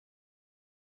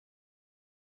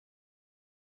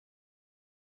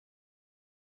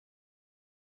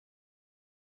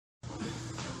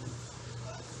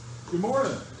Good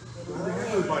morning. Good to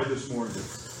have everybody this morning.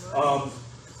 I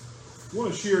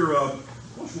want to share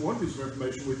one piece of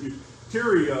information with you.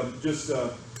 Terry just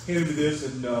handed me this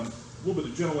and a little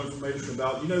bit of general information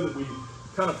about, that we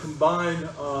kind of combined,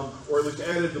 or at least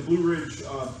added the Blue Ridge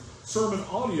sermon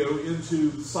audio into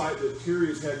the site that Terry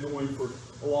has had going for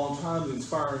a long time, the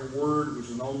Inspiring Word, which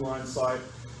is an online site.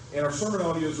 And our sermon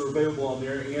audios are available on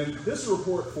there. And this is a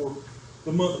report for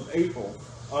the month of April.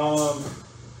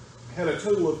 Had a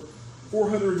total of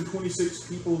 426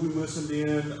 people who listened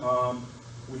in.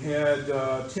 We had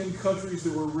 10 countries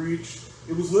that were reached.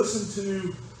 It was listened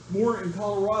to more in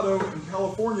Colorado and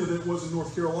California than it was in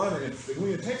North Carolina,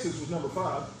 interestingly. And Texas was number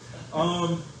 5.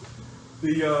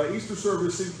 The Easter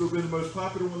service seems to have been the most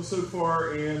popular one so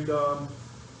far. And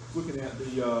looking at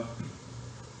the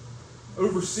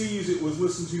overseas, it was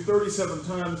listened to 37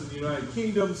 times in the United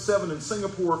Kingdom, 7 in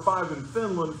Singapore, 5 in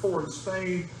Finland, 4 in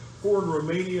Spain, 4 in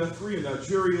Romania, 3 in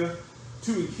Nigeria,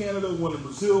 2 in Canada, 1 in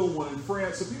Brazil, 1 in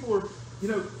France. So people are,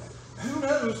 who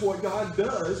knows what God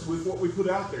does with what we put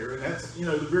out there. And that's,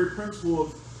 the very principle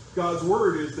of God's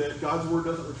Word is that God's Word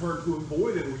doesn't return to Him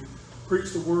void, and we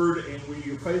preach the Word and we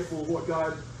are faithful to what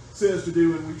God says to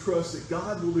do, and we trust that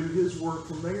God will do His work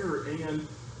from there. And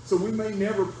so we may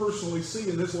never personally see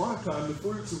in this lifetime the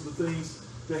fruits of the things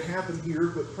that happen here,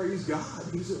 but praise God,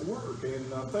 He's at work,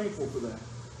 and I'm thankful for that.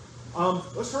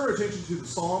 Let's turn our attention to the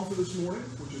Psalm for this morning,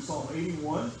 which is Psalm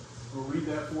 81. We'll read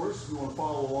that for us if you want to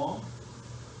follow along.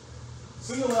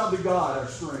 Sing aloud to God, our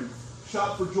strength.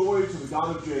 Shout for joy to the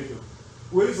God of Jacob.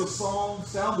 Raise a song,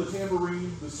 sound the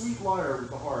tambourine, the sweet lyre with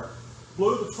the harp.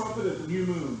 Blow the trumpet at the new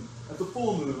moon, at the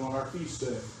full moon on our feast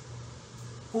day.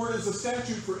 For it is a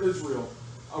statute for Israel,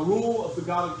 a rule of the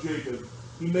God of Jacob.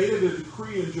 He made it a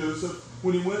decree in Joseph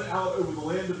when he went out over the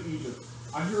land of Egypt.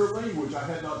 I hear a language I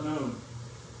had not known.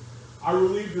 I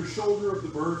relieved your shoulder of the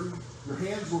burden. Your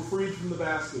hands were freed from the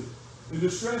basket. In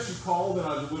distress you called, and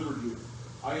I delivered you.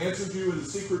 I answered you in the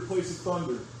secret place of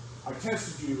thunder. I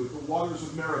tested you at the waters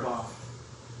of Meribah.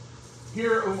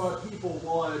 Hear, O my people,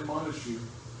 while I admonish you.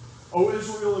 O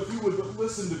Israel, if you would but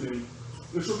listen to me,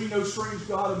 there shall be no strange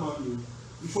God among you.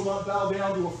 You shall not bow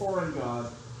down to a foreign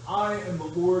God. I am the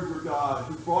Lord your God,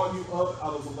 who brought you up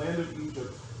out of the land of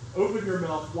Egypt. Open your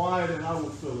mouth wide, and I will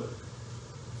fill it.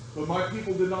 But my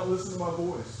people did not listen to my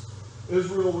voice.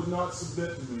 Israel would not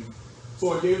submit to me.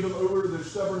 So I gave them over to their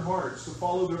stubborn hearts to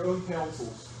follow their own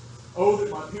counsels. Oh, that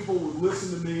my people would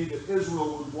listen to me, that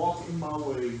Israel would walk in my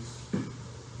ways.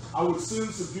 I would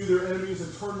soon subdue their enemies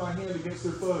and turn my hand against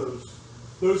their foes.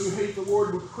 Those who hate the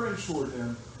Lord would cringe toward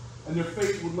him, and their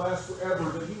fate would last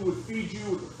forever. That he would feed you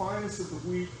with the finest of the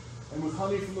wheat, and with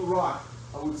honey from the rock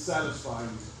I would satisfy you.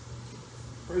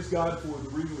 Praise God for the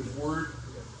reading of His Word.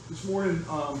 This morning,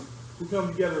 we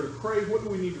come together to pray. What do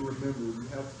we need to remember? Do you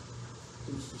have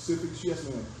some specifics? Yes,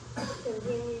 ma'am.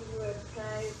 Continue to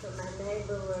pray for my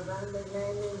neighbor, Ravonda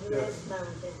Nannon's breast bone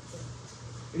cancer.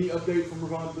 Any update from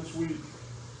Ravonda this week?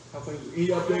 Any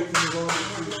update from Ravonda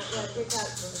this week?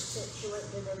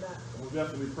 We'll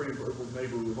definitely be praying for April's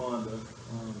neighbor, Ravonda,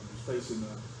 who's facing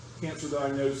a cancer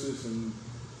diagnosis and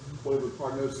whatever the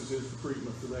prognosis is for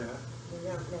treatment for that. We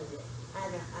don't know yet.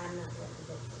 I'm not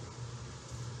ready.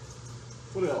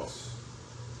 What else?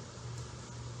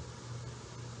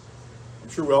 I'm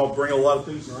sure we all bring a lot of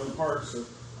things in our own hearts, so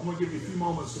I'm going to give you a few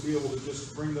moments to be able to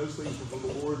just bring those things before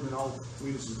the Lord, and then I'll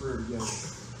lead us in prayer together.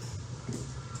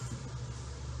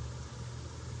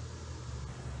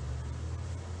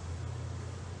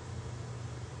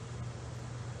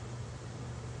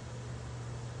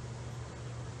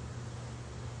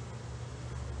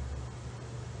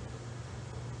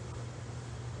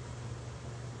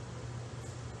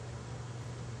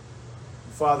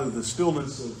 Father, the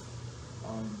stillness of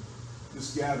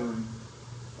this gathering,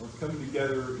 of coming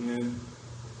together in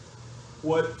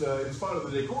what, in spite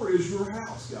of the decor, is your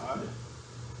house, God,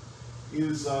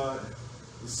 is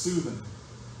soothing.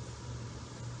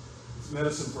 It's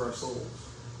medicine for our souls,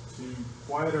 to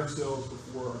quiet ourselves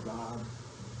before our God,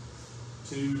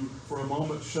 to, for a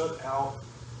moment, shut out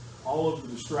all of the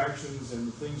distractions and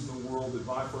the things in the world that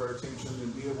vie for our attention,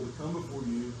 and be able to come before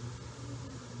you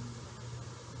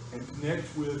and connect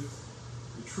with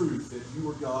the truth that you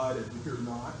are God and we are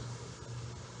not,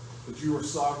 that you are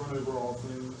sovereign over all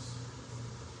things,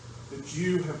 that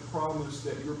you have promised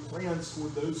that your plans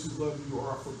toward those who love you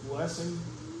are for blessing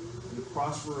and to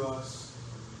prosper us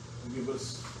and give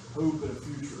us hope and a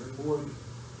future. And Lord,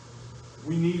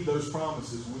 we need those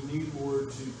promises. We need,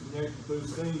 Lord, to connect with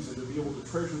those things and to be able to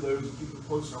treasure those and keep them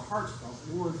close in our hearts. Because,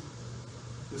 Lord,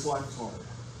 this life is hard.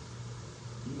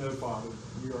 You know, Father,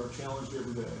 we are challenged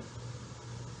every day.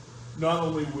 Not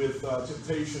only with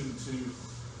temptation to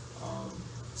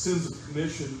sins of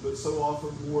commission, but so often,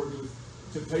 Lord, with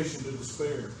temptation to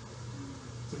despair,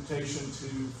 temptation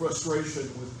to frustration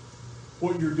with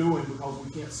what you're doing because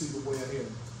we can't see the way ahead,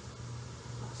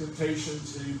 temptation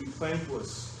to be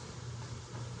thankless,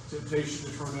 temptation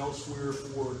to turn elsewhere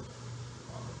for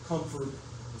comfort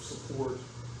or support,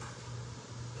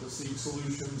 to seek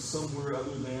solutions somewhere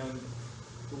other than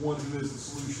the one who is the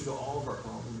solution to all of our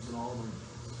problems and all of our needs.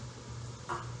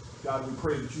 God, we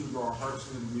pray that you would draw our hearts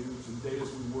into you today as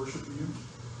we worship you.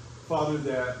 Father,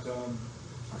 that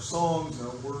our songs and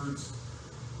our words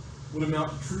would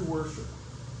amount to true worship,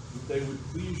 that they would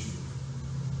please you.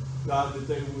 God, that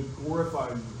they would glorify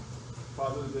you.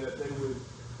 Father, that they would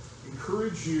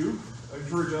encourage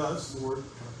us, Lord,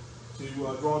 to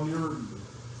draw nearer to you.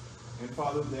 And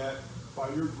Father, that by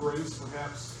your grace,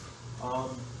 perhaps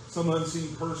some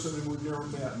unseen person who we've never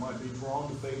met might be drawn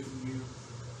to faith in you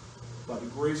by the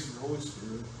grace of the Holy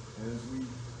Spirit as we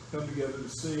come together to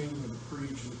sing and to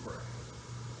preach and to pray.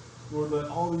 Lord, let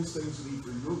all these things be for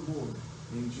your glory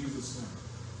in Jesus' name.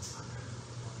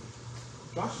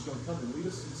 Josh is going to come and lead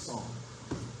us in song.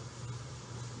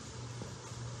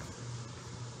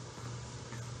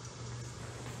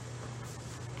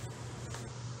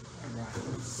 All right,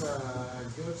 let's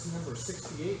go to number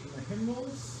 68 in the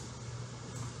hymnals.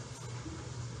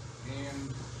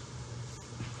 And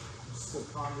still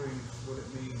pondering what it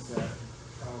means that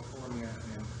California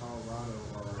and Colorado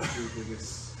are our two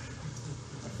biggest.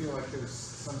 I feel like there's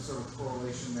some sort of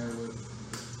correlation there with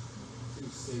two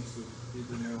states with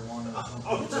legal marijuana or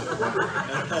something.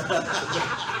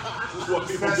 This is what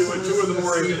people do at 2 in the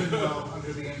morning.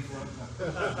 Under the influence.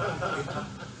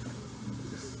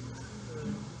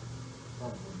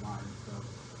 Probably mine. So.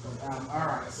 All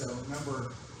right, so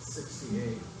number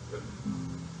 68.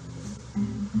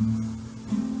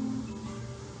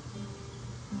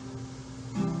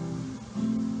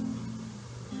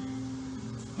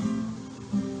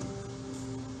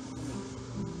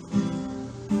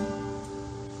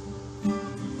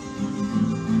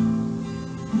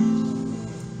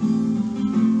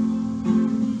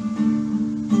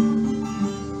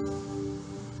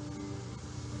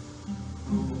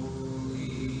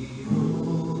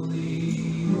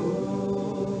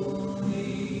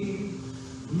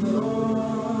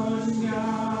 Lord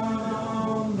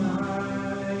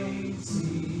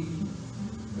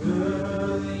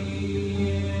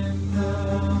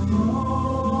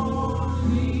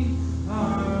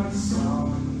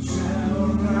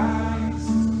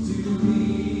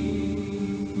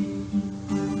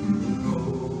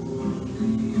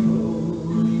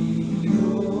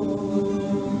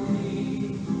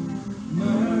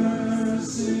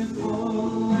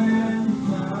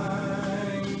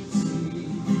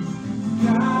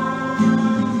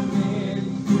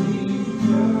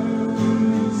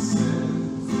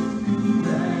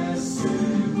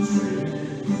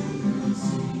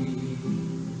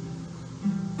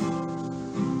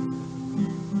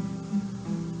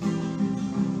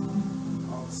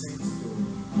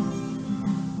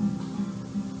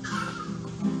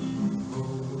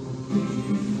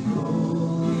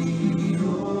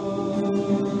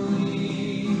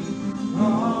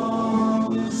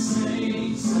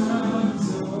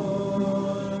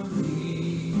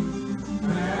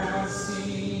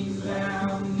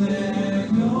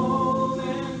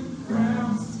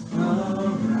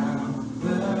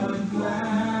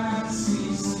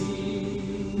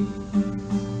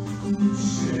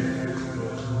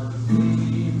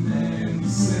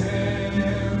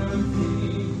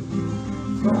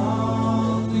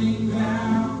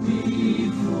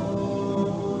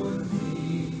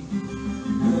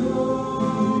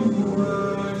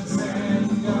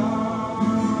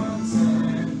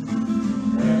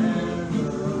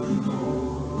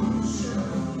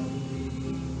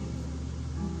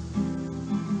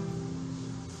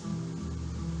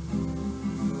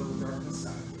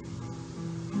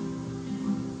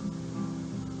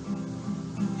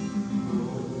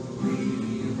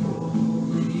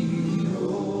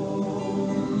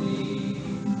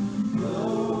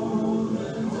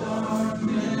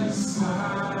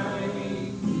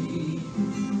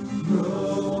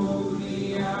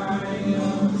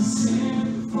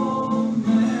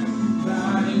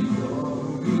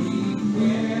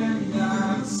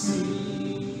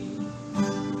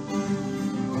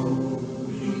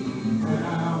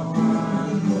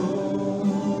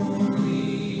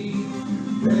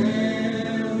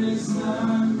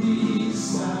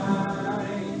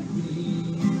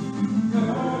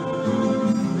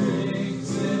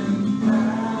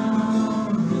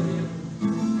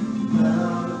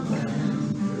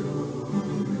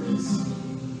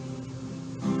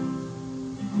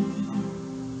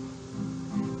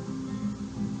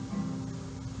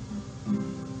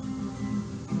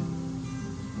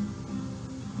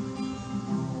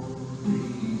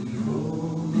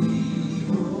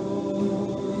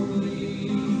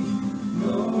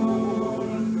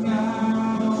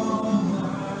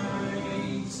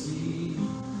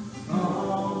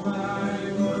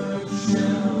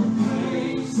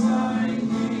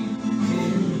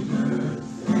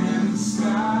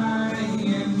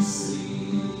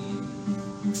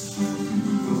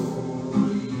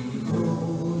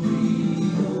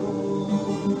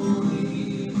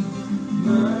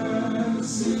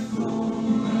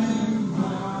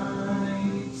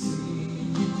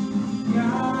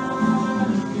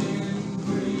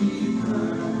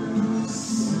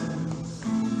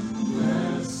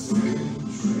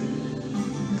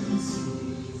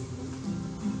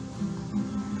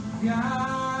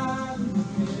God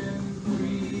in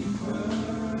three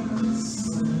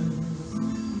persons,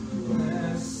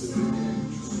 blessed in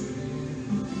Trinity.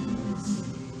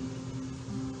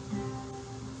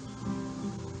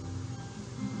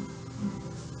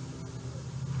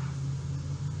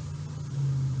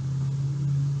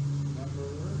 Number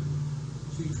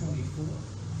 224.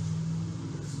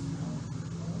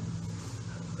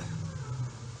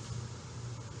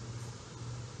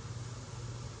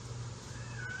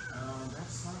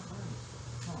 That's not right.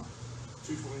 Huh.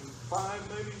 225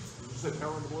 maybe? Did you say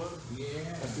power in the blood? Yeah.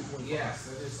 That's 225. Yes,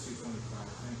 that is 225.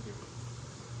 Thank you.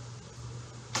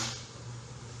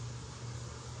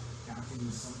 Counting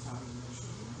is sometimes an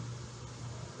issue.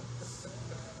 Just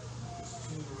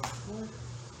tune real quick.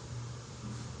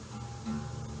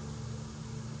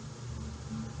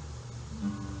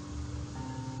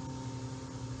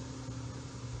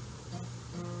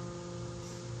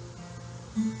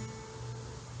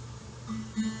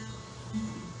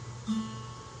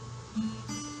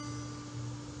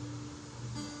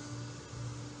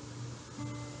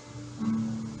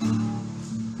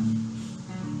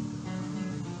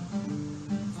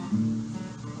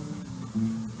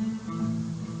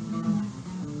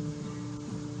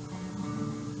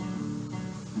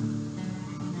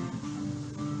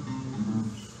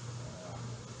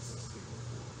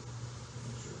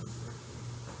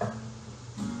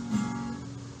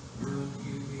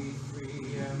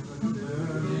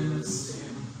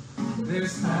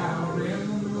 There's power in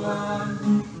the blood,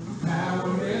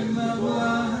 power in the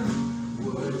blood.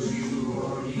 Would you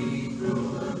or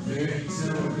evil a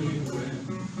victory win?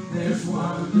 There's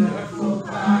wonderful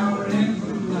power in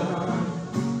the blood.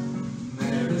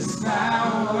 There is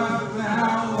power,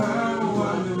 power,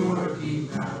 wonder-working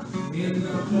power in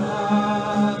the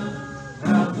blood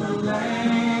of the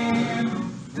Lamb.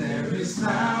 There is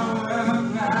power,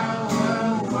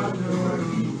 power,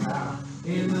 wonder-working power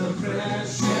in the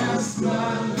precious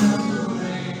blood of the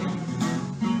Lamb.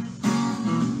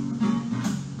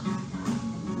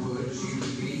 Would you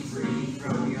be free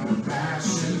from your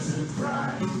passions and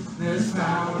pride? There's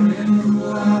power in the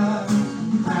blood,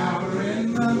 power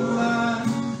in the blood.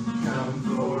 Come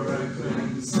for a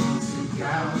cleansing to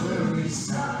Calvary's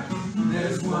side.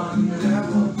 There's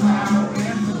wonderful power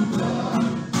in the blood.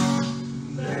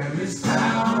 There is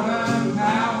power,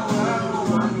 power,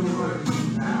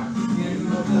 wonder-working power in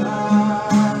the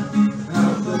blood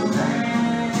of the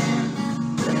Lamb.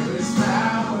 There is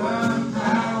power,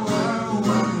 power,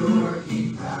 wonder-working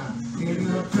power in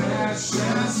the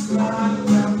precious blood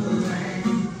of the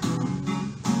Lamb.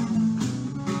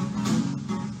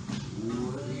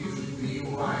 Would you be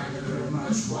whiter,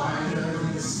 much whiter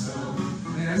than snow?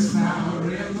 There's power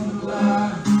in the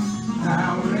blood,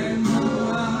 power in the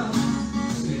blood.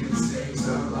 Sin stains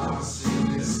are lost in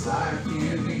this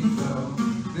life-giving flow.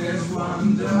 There's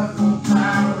wonderful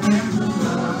power in the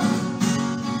blood.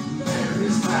 There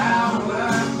is power,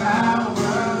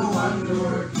 power,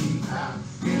 wonder-working power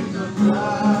in the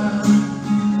blood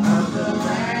of the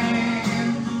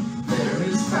Lamb. There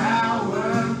is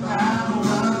power,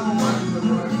 power,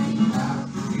 wonder-working power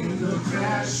in the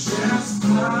precious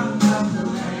blood of the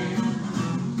Lamb.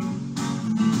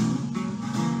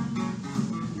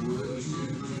 Would you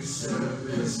do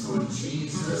service for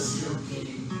Jesus your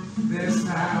King? There's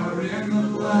power in the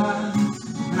blood,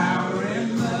 power in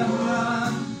the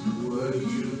blood. Would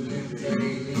you live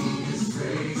daily his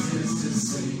praises to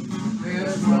sing?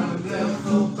 There's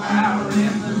wonderful power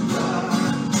in the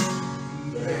blood.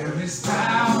 There is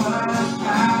power,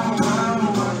 power,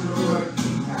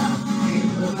 wonder-working power in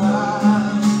the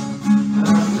blood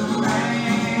of the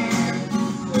Lamb.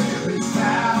 There is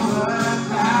power,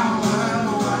 power,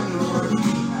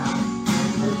 wonder-working power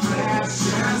in the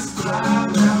precious blood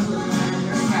of the Lamb.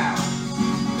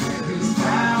 There is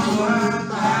power,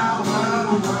 power,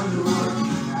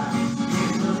 wonder-working power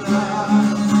in the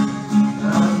blood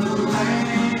of the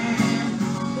Lamb.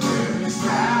 There is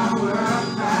power,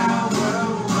 power,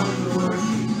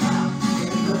 wonder-working power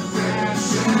in the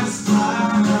precious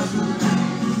blood of the Lamb.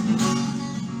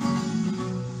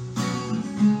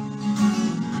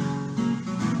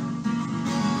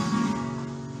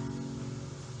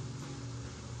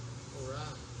 All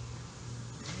right.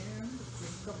 And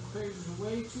just a couple pages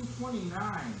away,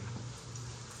 229.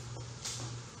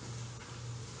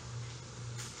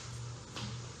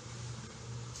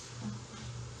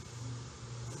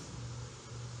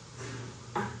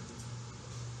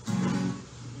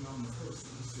 Keeping on the first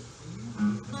Easter theme.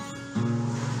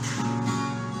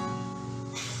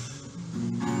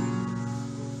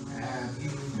 Have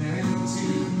you been to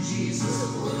Jesus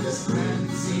for this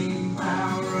cleansing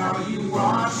power? Are you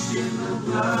washed in the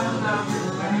blood of the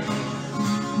Lamb?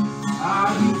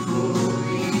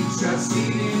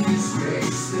 trusting in His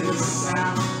grace this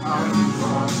hour? Are you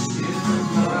washed in the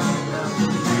blood of the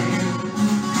Lamb?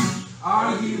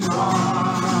 Are you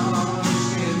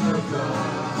washed in the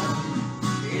blood,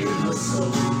 in the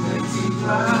soul-cleansing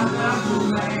blood of the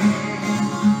Lamb?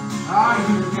 Are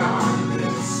your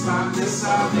garments spotless?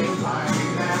 Are they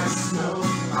white as snow?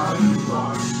 Are you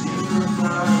washed in the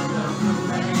blood of the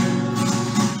Lamb?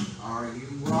 Are you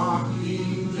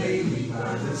walking daily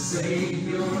by the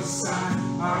Savior's side?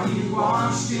 Are you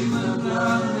washed in the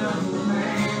blood of the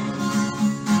Lamb?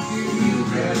 Do you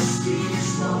rest each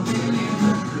moment in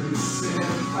the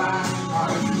crucified?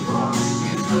 Are you washed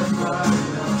in the blood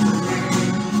of the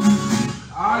Lamb?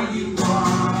 Are you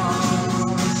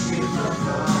washed in the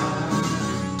blood,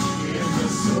 in the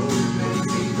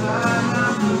soul-cleansing blood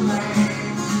of the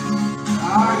Lamb?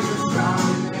 Are your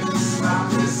garments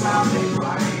spotless? Are they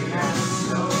white as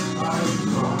snow? Are you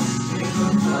washed in the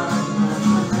blood of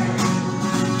the Lamb?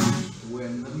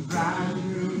 When the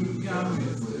bridegroom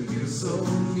cometh, will your soul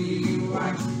be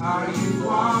white? Are you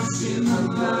washed in the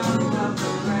blood of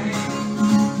the Lamb?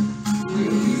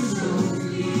 Will you still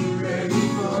be ready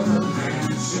for the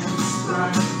mansion's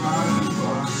bride? Are you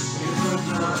washed in the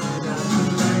blood of the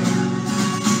Lamb?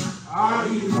 Are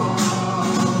you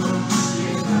washed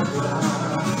in the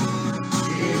blood,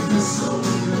 in the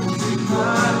soul-cleansing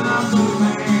blood of the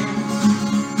Lamb?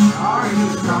 Are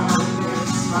your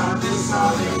garments spotless?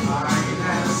 Are they white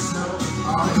as snow?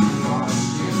 Are you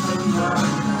washed in the blood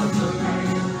of the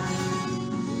Lamb?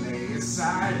 Lay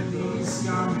aside these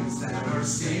garments that are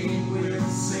stained with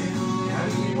sin, and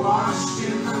be washed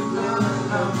in the blood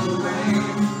of the Lamb.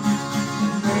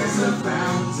 There's a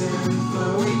fountain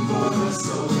flowing for the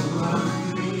soul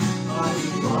unclean. Are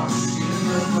you washed in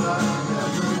the blood of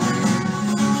the Lamb?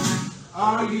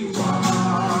 Are you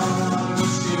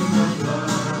washed in the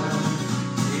blood,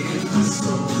 in the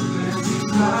soul-cleansing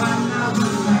blood of the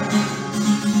Lamb?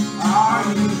 Are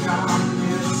you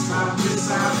garments spotless?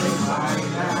 Are they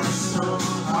white as snow?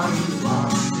 Are you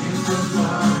washed in the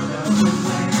blood of the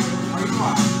Lamb? Are you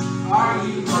washed? Are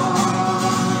you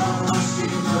washed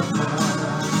in the blood,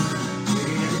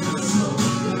 in the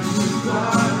soul-cleansing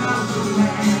blood of the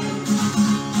Lamb?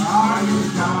 Are you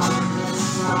garments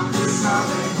spotless? Are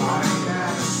they white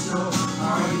as snow?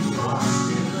 Are you washed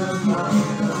in the blood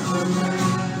of the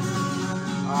Lamb?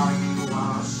 Are you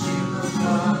washed in the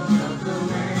blood of the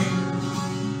Lamb?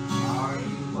 Are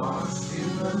you washed in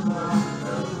the blood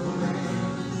of the Lamb?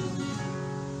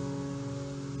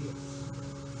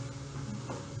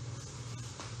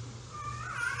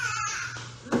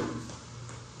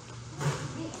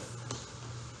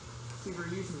 See, we're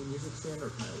using the music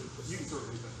standard now. You can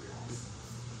certainly use that for your home.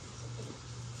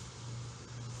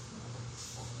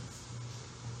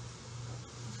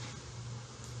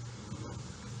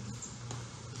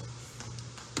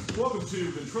 Welcome to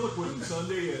Ventriloquism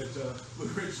Sunday at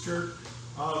Lutheran Church.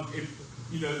 If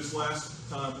you know, this last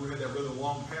time we had that rather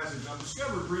long passage. I've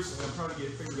discovered recently, I'm trying to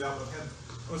get figured out, I've had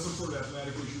some sort of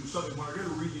mathematical issue or something. When I go to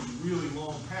read these really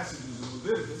long passages in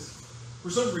Leviticus, for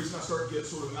some reason I start to get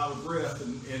sort of out of breath,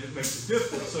 and it makes it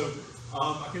difficult. So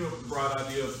I came up with the bright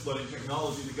idea of letting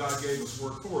technology that God gave us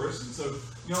work for us. And so,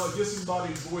 you know, a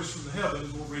disembodied voice from the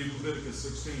heavens will read Leviticus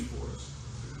 16 for us.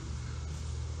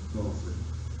 Offering,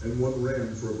 and one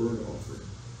ram for a burnt offering.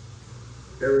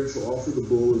 Aaron shall offer the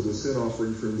bull as a sin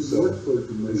offering for himself,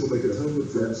 and shall make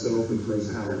atonement for himself and for his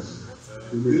house.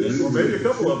 Or maybe a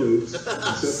couple of them. Goats,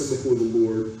 and set them before the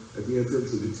Lord at the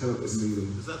entrance of the tent of meeting.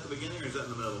 Is that the beginning or is that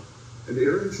in the middle? And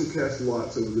Aaron shall cast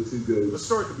lots over the two goats. Let's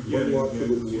start at the beginning. One lot for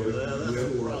the Lord, Yeah, and that's the other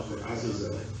the lot for problem.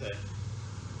 Azazel. Okay.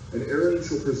 And Aaron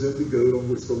shall present the goat on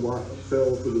which the lot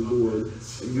fell for the Lord,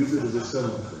 and use it as a sin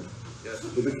offering. Yes.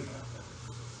 But the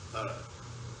All right.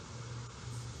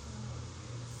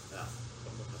 Yeah.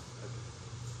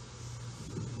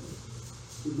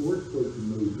 The Lord spoke to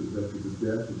Moses after the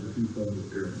death of the two sons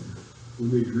of Aaron, when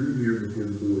they drew near before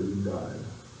the Lord and died.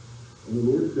 And the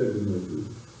Lord said to Moses,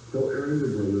 tell Aaron your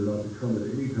brother not to come at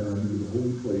any time into the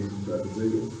holy place inside the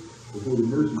veil, before the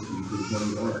mercy seat that is on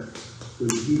the ark, so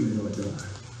that he may not die.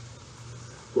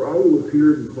 For I will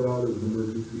appear in the cloud of the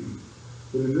mercy seat,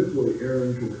 but in this way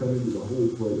Aaron shall come into the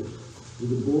holy place,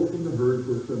 with a bull from the herd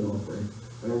for a sin offering,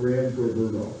 and a ram for a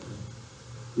burnt offering.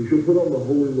 He shall put on the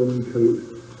holy linen coat,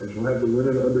 and shall have the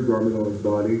linen undergarment on his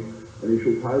body, and he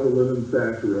shall tie the linen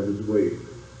sash around his waist,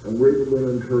 and wear the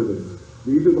linen turban.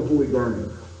 These are the holy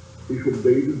garments. He shall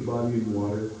bathe his body in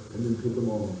water, and then put them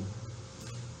on.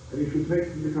 And he shall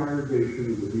take from the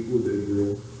congregation of the people of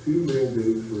Israel 2 male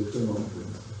goats for a sin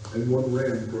offering, and 1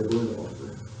 ram for a burnt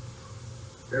offering.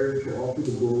 Aaron shall offer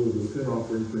the bull as a sin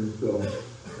offering for himself,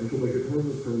 and shall make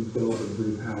atonement for himself and for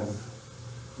his house.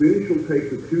 Then he shall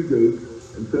take the 2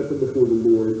 goats and set them before the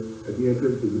Lord at the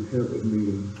entrance of the tent of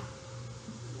meeting.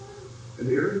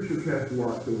 And Aaron shall cast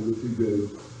lots over the 2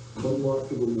 goats, one lot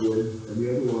for the Lord, and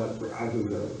the other lot for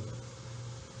Azazel.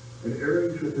 And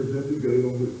Aaron shall present the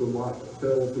goat on which the lot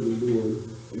fell to the Lord,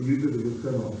 and use it as a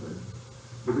sin offering.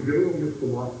 But the goat on which the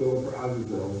lot fell for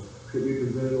Azazel shall be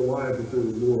presented alive before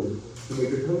the Lord, to make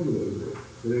atonement over it,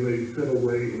 that they may be sent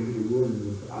away into the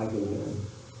wilderness to Azazel.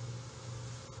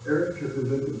 Aaron shall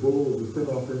present the bull as a sin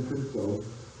offering for himself,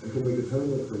 and shall make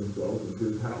atonement for himself and for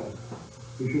his house.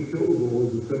 He shall kill the bull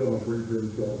as a sin offering for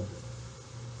himself.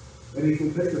 And he shall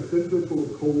take a censer full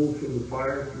of coals from the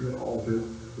fire from the altar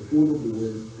before the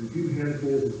Lord, and 2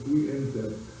 handfuls of sweet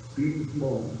incense, beaten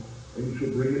small, and he shall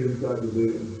bring it inside the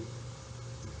veil.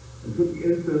 And put the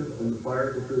incense on the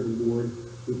fire before the Lord,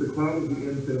 that the cloud of the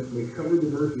incense may cover the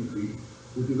mercy seat,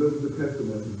 which is over the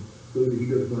testimony, so that he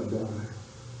does not die.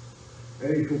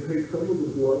 And he shall take some of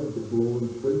the blood of the bull and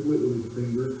sprinkle it with his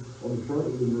finger on the front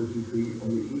of the mercy seat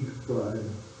on the east side.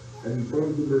 And in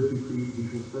front of the mercy seat he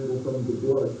shall sprinkle some of the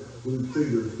blood with his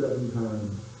finger 7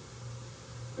 times.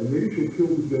 And then he shall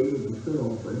kill the goat as a sin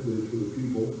offering, that is for the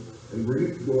people, and bring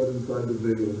its blood inside the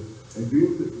veil, and do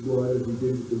with its blood as he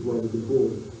did with the blood of the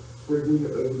bull, sprinkling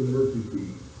it over the mercy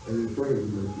seat, and in front of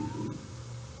the mercy seat.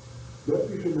 Thus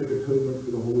he shall make atonement for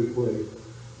the holy place,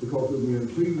 because of the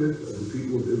uncleanness of the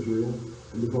people of Israel,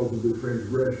 and because of their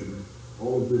transgression,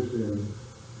 all of their sins.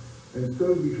 And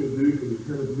so he shall do for the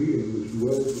tent of meeting which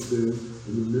dwells with them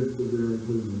in the midst of their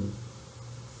uncleanness.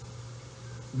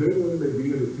 No one may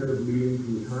be in the tent of meeting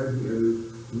from the time he enters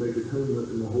to make atonement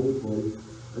in the holy place,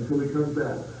 until he comes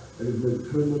out, and has made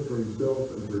atonement for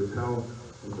himself and for his house,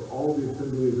 and for all the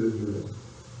assembly of Israel.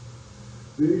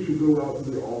 Then he shall go out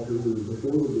to the altar that is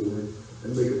before the Lord,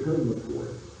 and make atonement for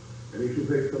it. And he shall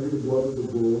take some of the blood of the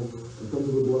bull, and some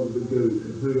of the blood of the goat,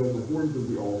 and put it on the horns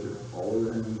of the altar, all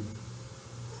around.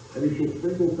 And he shall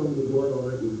sprinkle some of the blood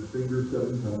on it with his finger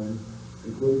 7 times,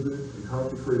 and cleanse it, and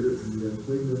consecrate it from the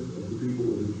uncleanness of the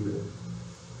people of Israel.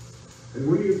 And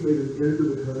when he has made an end of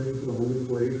the coming to the holy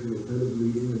place, and the tent of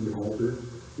meeting, and the altar,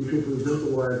 he shall present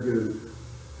the live goat.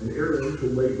 And Aaron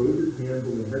shall lay both his hands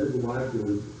on the head of the live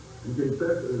goat, and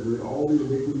confess over it all the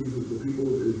iniquities of the people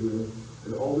of Israel,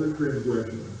 and all their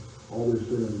transgressions, all their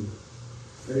sins.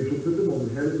 And he shall put them on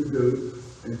the head of the goat,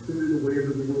 and send it away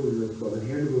into the wilderness by the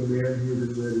hand of a man who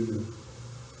is in readiness.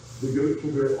 The goat shall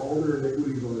bear all their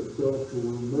iniquities on itself to a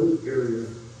remote area,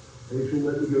 and he shall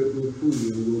let the goat go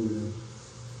free in the wilderness.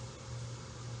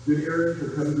 Then Aaron shall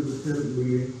come to the tent of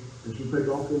meeting, and shall take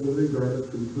off the linen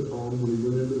garments that he put on when he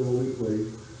went into the holy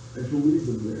place, and shall leave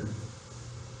them there.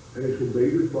 And he shall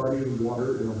bathe his body in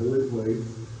water in a holy place,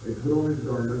 and put on his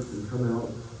garments, and come out,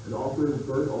 and offer his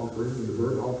burnt offering, and the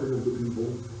burnt offering of the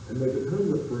people, and make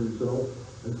atonement for himself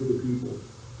and for the people.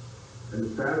 And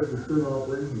the fat of the sin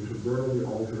offering he shall burn on the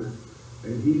altar,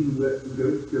 and he who lets the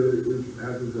goats go to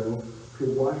Azazel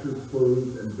shall wash his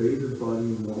clothes and bathe his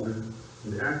body in water,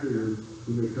 and afterwards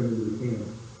he may come into the camp.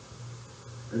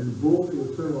 And the bull for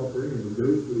the sin offering and the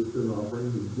goat for the sin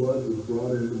offering, whose blood was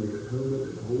brought in to make atonement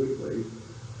in the holy place,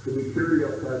 shall be carried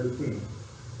outside the camp.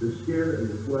 Their skin and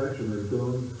their flesh and their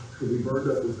dung shall be burned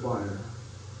up with fire.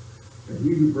 And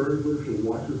he who burns them shall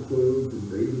wash his clothes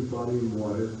and bathe his body in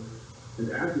water,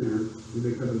 and afterwards he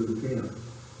may come into the camp.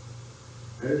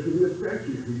 And it shall be a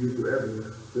statute for you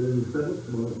forever, that in the 7th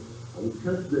month, on the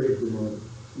 10th day of the month,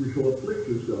 you shall afflict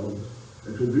yourselves,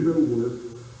 and shall do no work,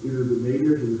 either the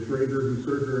native or the stranger who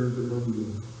sojourns among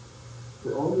you.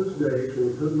 For on this day shall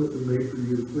atonement be made for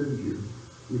you to cleanse you.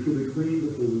 You shall be clean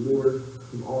before the Lord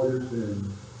from all your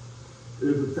sins. It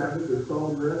is a Sabbath of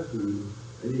solemn rest for you,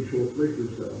 and you shall afflict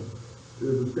yourselves. It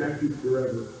is a statute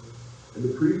forever. And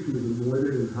the priest who is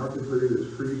anointed and consecrated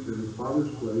as priest in his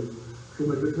father's place shall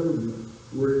make atonement,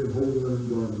 wearing holy linen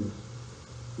garments.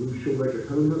 He shall make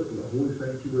atonement for the holy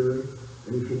sanctuary,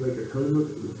 and he shall make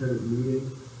atonement for the tent of meeting,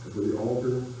 and for the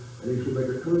altar, and he shall make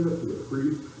atonement for the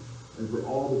priest, and for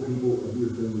all the people of the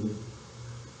assembly.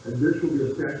 And this shall be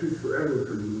a statute forever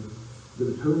for you,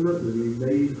 that atonement may be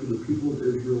made for the people of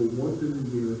Israel once in a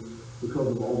year because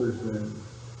of all their sins.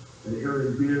 And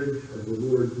Aaron did as the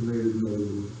Lord commanded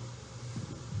Moses.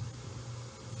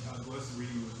 God bless the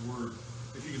reading of his word.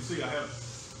 As you can see, I have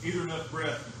either enough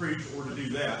breath to preach or to do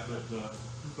that, but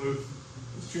both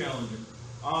is challenging.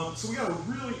 So we got a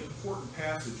really important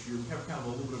passage here. We have kind of a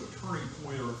little bit of a turning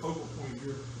point or a focal point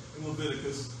here in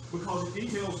Leviticus, because it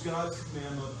details God's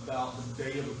commandment about the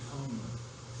Day of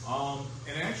Atonement.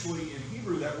 And actually, in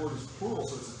Hebrew, that word is plural,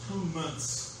 so it's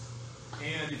atonements.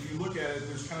 And if you look at it,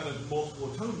 there's kind of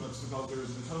multiple atonements, because there's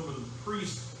an atonement of the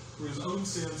priest for his own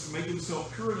sins to make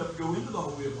himself pure enough to go into the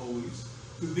Holy of Holies.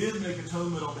 to then make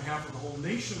atonement on behalf of the whole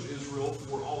nation of Israel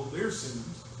for all of their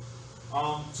sins.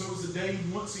 So it was a day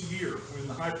once a year when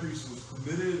the high priest was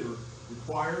permitted or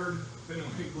required, depending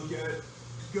on how you look at it,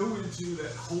 to go into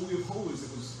that Holy of Holies. It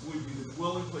would be the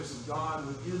dwelling place of God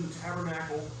within the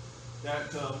tabernacle,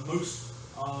 that most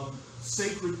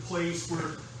sacred place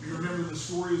where you remember the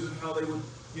stories of how they would,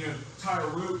 tie a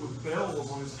rope with bells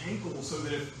on his ankle so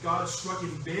that if God struck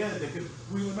him dead, they could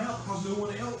reel him out because no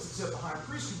one else except the high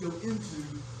priest could go into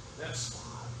that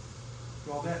spot.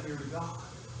 Draw that near to God.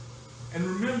 And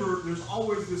remember, there's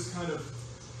always this kind of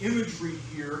imagery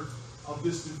here of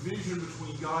this division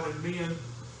between God and man,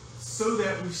 so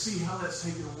that we see how that's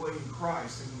taken away in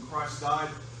Christ. And when Christ died,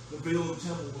 the veil of the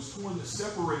temple was torn that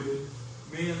separated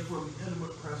man from the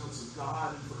intimate presence of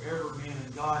God, and forever man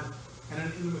and God had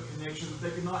an intimate connection that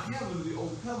they could not have under the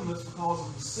Old Covenants because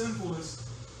of the sinfulness.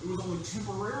 It was only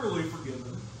temporarily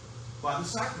forgiven by the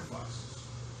sacrifices.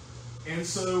 And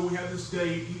so we have this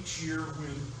day each year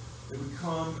when they would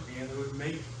come and they would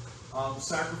make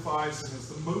sacrifice, and it's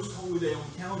the most holy day on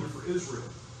the calendar for Israel.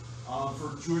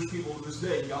 For Jewish people to this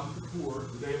day, Yom Kippur,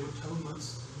 the Day of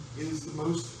Atonements, is the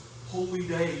most holy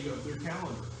day of their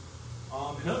calendar.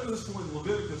 And up to this point in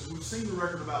Leviticus, we've seen the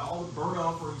record about all the burnt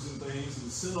offerings and things and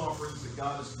the sin offerings that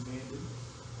God has commanded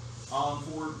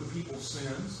for the people's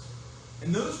sins.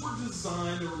 And those were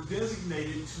designed or were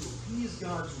designated to appease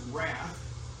God's wrath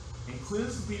and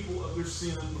cleanse the people of their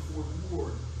sin before the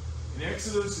Lord. In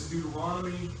Exodus and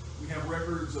Deuteronomy, we have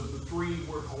records of the three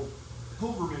what are called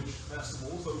pilgrimage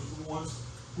festivals. Those are the ones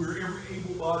where every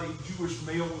able-bodied Jewish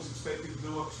male was expected to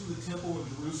go up to the temple in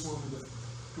Jerusalem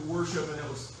to worship, and that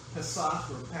was Pesach,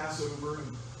 or Passover,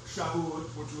 and Shavuot,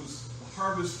 which was the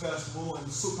harvest festival, and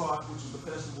Sukkot, which is the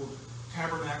festival of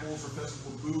tabernacles, or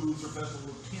festival of booths, or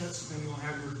festival of tents, depending on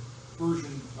how your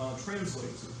version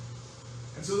translates it.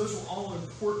 And so those were all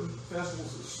important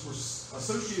festivals that were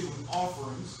associated with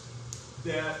offerings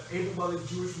that able-bodied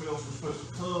Jewish males were supposed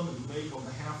to come and make on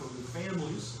behalf of their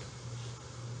families.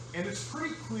 And it's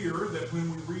pretty clear that when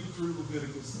we read through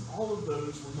Leviticus, all of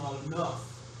those were not enough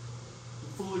to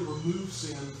fully remove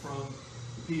sin from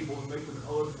the people and make them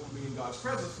eligible to be in God's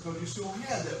presence, because you still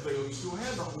had that veil, you still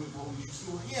had the Holy of Holies, you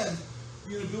still had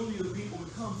the inability of the people to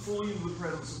come fully into the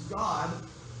presence of God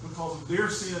because of their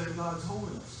sin and God's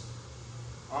holiness.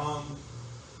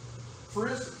 For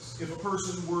instance, if a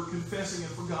person were confessing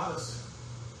and forgot a sin,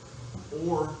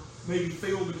 or maybe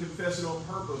failed to confess it on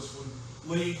purpose when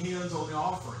laying hands on the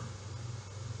offering,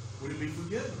 would it be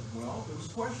forgiven? Well, there was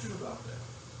a question about that.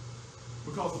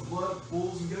 Because the blood of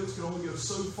bulls and goats can only go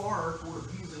so far toward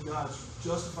appeasing God's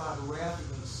justified wrath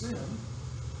against sin.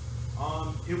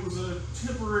 It was a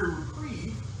temporary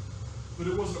reprieve, but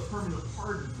it wasn't a permanent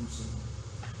pardon from sin.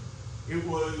 It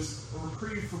was a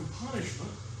reprieve from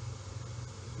punishment,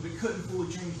 but it couldn't fully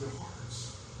change their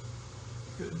hearts.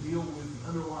 It couldn't deal with the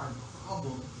underlying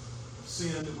problem of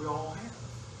sin that we all have,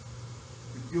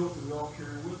 the guilt that we all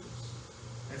carry with us.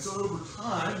 And so over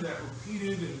time, that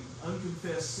repeated and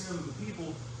unconfessed sin of the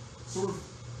people sort of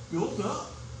built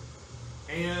up.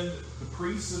 And the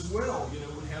priests as well,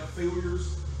 would have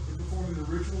failures in performing the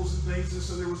rituals and things. And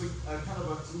so there was a kind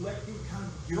of a collective kind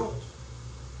of guilt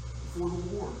before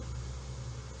the Lord.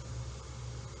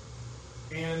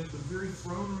 And the very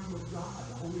throne room of God,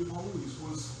 the Holy of Holies,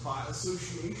 was by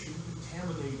association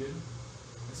contaminated.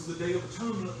 And so the Day of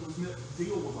Atonement was meant to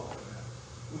deal with all of that,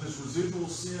 with this residual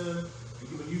sin, and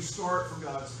give a new start for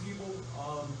God's people.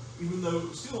 Even though it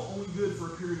was still only good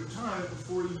for a period of time, it was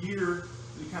for a year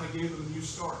that He kind of gave them a new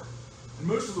start. And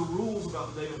most of the rules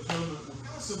about the Day of Atonement were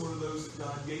kind of similar to those that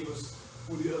God gave us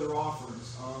for the other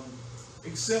offerings,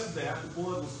 except that the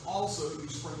blood was also to be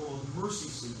sprinkled on the mercy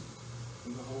seat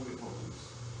in the Holy of Holies.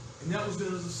 And that was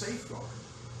done as a safeguard,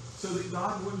 so that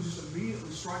God wouldn't just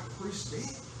immediately strike the priest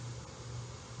dead.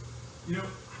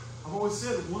 I've always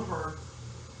said that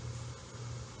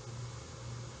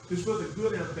there's both a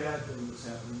good and a bad thing that's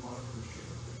happening in modern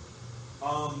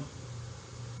Christianity.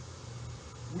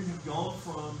 We have gone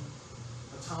from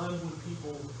a time when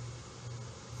people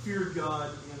feared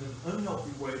God in an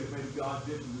unhealthy way that maybe God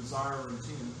didn't desire or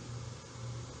intend,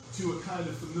 to a kind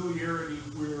of familiarity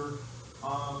where,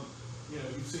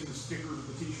 you've seen the stickers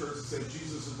of the t-shirts that say,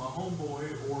 Jesus is my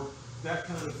homeboy, or that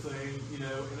kind of thing, and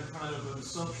a kind of an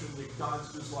assumption that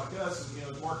God's just like us. And,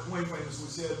 as Mark Twain famously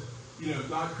said,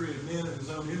 God created man in His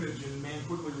own image, and man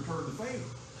quickly returned the favor.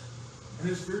 And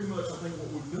it's very much, I think, what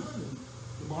we've done in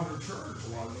the modern church a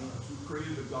lot of times. We've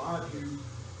created a God who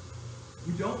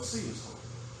we don't see as holy.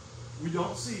 We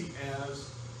don't see as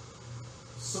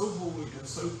so holy and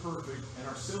so perfect, and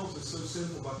ourselves as so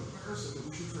sinful by comparison, that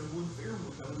we should tremble in fear when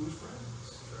we come into His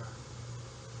presence.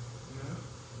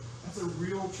 That's a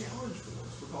real challenge for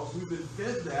us because we've been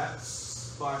fed that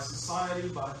by society,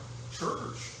 by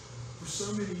church for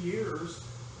so many years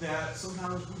that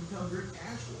sometimes we become very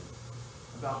casual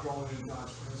about drawing into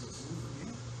God's presence, and we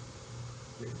forget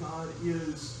that God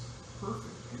is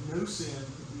perfect and no sin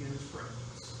can be in his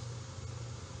presence.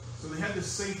 So they had this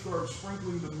safeguard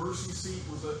sprinkling. The mercy seat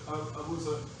was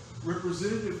a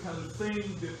representative kind of thing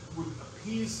that would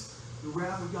appease the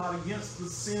wrath of God against the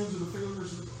sins and the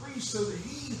failures of the priest so that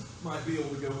he might be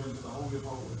able to go into the Holy of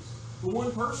Holies. The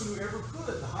one person who ever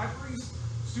could, the high priest,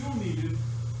 still needed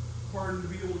pardon to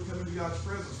be able to come into God's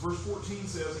presence. Verse 14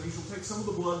 says, and he shall take some of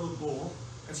the blood of the bull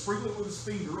and sprinkle it with his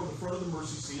finger on the front of the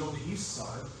mercy seat on the east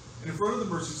side. And in front of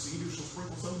the mercy seat, he shall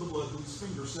sprinkle some of the blood with his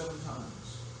finger 7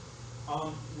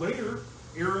 times. Later,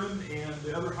 Aaron and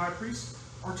the other high priests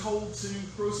are told to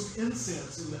throw some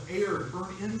incense in the air, to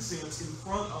burn incense in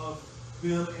front of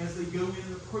them as they go in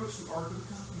and approach the Ark of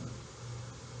the Covenant.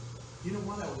 You know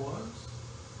what that was?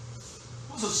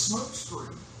 It was a smoke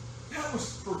screen. That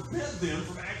was to prevent them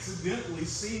from accidentally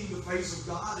seeing the face of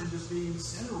God and just being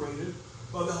incinerated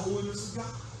by the holiness of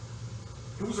God.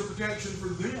 It was a protection for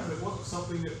them. It wasn't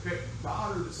something that protected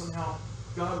God or that somehow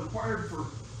God required for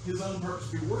his own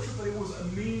purpose to be worshipped, but it was a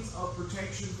means of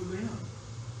protection for them.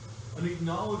 An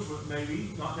acknowledgement, maybe,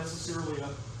 not necessarily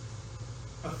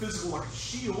a physical like a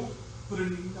shield, but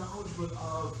an acknowledgement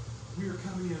of we are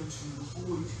coming into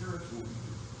holy territory.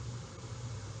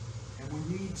 And we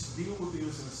need to deal with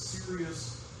this in a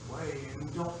serious way. And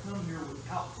we don't come here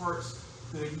without hearts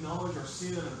that acknowledge our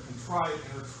sin and are contrite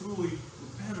and are truly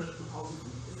repentant, because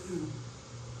if we do,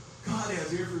 God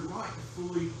has every right to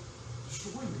fully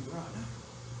destroy me right now.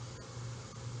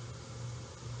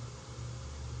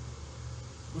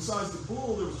 Besides the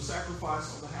bull, there was a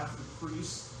sacrifice on behalf of the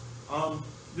priest.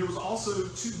 There was also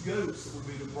 2 goats that were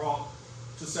being brought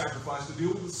to sacrifice to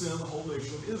deal with the sin of the whole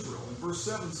nation of Israel. And verse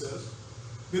 7 says,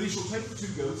 then he shall take the 2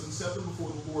 goats and set them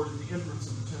before the Lord at the entrance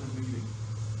of the tent of meeting.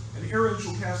 And Aaron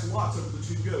shall cast lots over the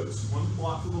 2 goats, one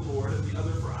lot for the Lord and the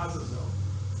other for Azazel.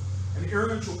 And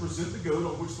Aaron shall present the goat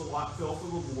on which the lot fell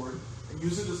for the Lord and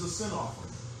use it as a sin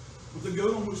offering. But the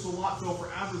goat on which the lot fell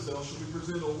for Azazel shall be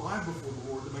presented alive before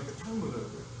the Lord to make atonement over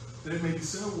it, that it may be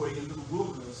sent away into the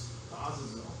wilderness to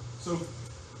Azazel. So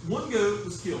 1 goat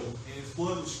was killed, and its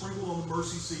blood was sprinkled on the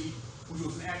mercy seat, which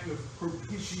was an act of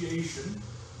propitiation,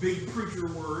 big preacher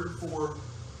word for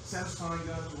satisfying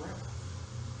God's wrath,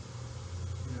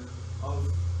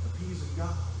 of appeasing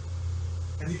God.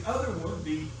 And the other one,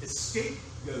 the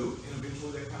scapegoat, and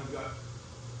eventually that kind of got,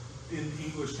 in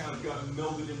English, kind of got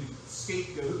melded into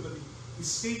scapegoat, but the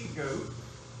scapegoat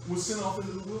was sent off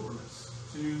into the wilderness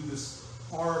to this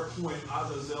far point,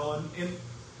 Azazel, and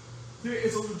there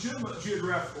is a legitimate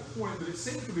geographical point, but it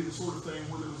seems to be the sort of thing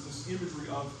where there was this imagery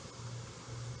of,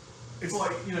 it's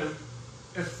like,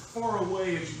 as far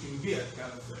away as you can get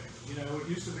kind of thing. It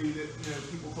used to be that,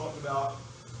 people talked about,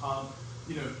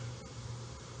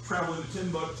 traveling to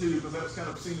Timbuktu, because that was kind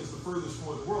of seen as the furthest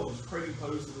point of the world. It was a trading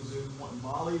post that was in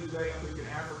Mali today, I think in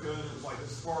Africa, and it was like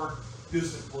this far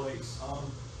distant place.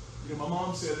 My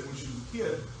mom said that when she was a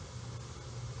kid,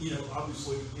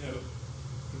 obviously,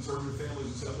 conservative families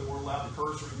and stuff, they weren't allowed to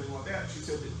curse or anything like that. And she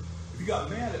said that if you got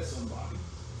mad at somebody,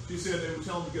 she said they would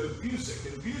tell them to go to Busick.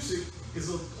 And Busick is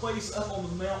a place up on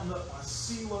the mountain up by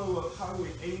Silo of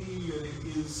Highway 80, and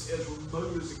it is as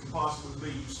remote as it can possibly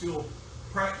be. You still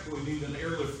practically need an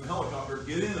airlift from a helicopter to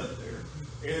get in up there.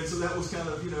 And so that was kind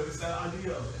of, it's that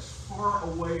idea of as far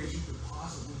away as you could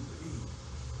possibly be.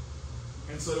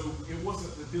 And so it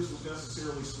wasn't that this was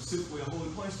necessarily specifically a holy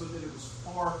place, but that it was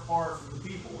far, far from the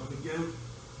people. And the goat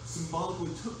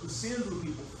symbolically took the sins of the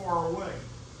people far away.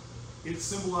 It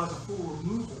symbolized a full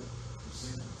removal of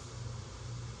sin.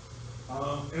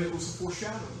 And it was a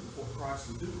foreshadowing of what Christ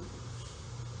would do with us.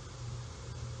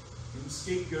 In the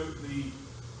scapegoat, the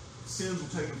sins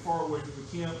were taken far away from the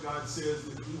camp. God says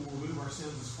that he will remove our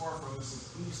sins as far from us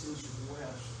as east is from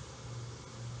west.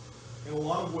 In a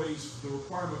lot of ways, the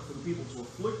requirement for the people to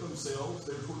afflict themselves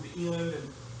there toward the end and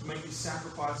make these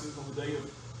sacrifices on the Day of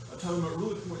Atonement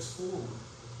really points forward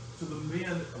to the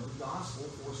men of the gospel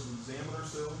for us to examine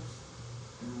ourselves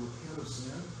and repent of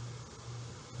sin.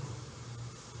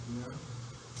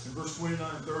 In verse 29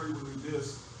 and 30, we read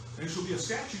this, and it shall be a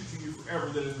statute to you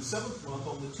forever that in the 7th month,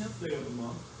 on the 10th day of the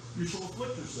month, you shall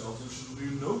afflict yourselves, and shall do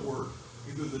no work,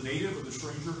 either the native or the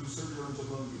stranger who sojourns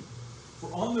among you.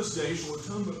 For on this day shall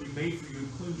atonement be made for you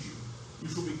to cleanse you. You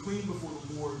shall be clean before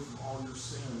the Lord from all your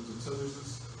sins. And so there's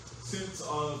this sense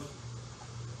of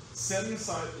setting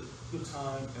aside the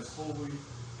time as holy,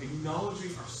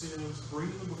 acknowledging our sins,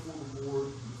 bringing them before the Lord,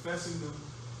 confessing them,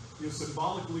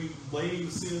 symbolically laying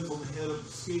the sins on the head of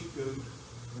the scapegoat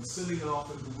and sending it off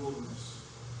into the wilderness.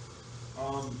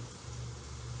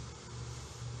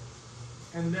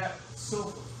 And that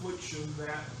self-affliction,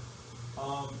 that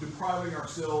depriving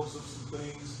ourselves of some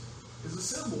things, is a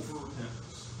symbol for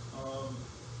repentance.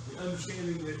 The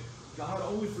understanding that God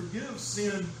only forgives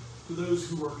sin to those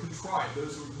who are contrite,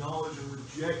 those who acknowledge and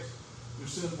reject their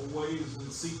sinful ways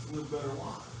and seek to live better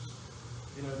lives.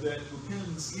 That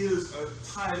repentance is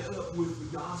tied up with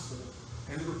the gospel,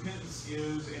 and the repentance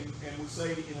is, and we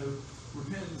say,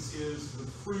 repentance is the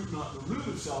fruit, not the root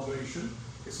of salvation.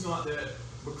 It's not that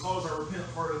because I repent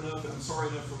hard enough and I'm sorry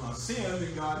enough for my sin,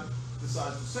 then God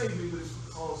decides to save me, but it's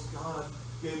because God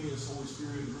gave me His Holy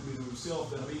Spirit and drew me to Himself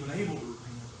that I'm even able to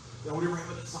repent, that I would ever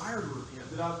have a desire to repent,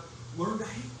 that I've learned to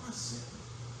hate my sin,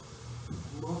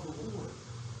 love the Lord.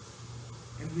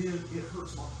 And then it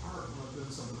hurts my heart when I've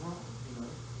done something wrong.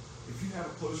 If you have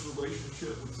a close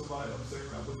relationship with somebody, I'm saying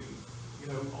around with you,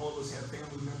 all of us have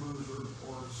family members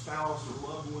or spouse or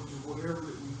loved ones or whatever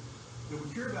that we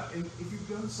care about. And if you've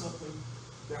done something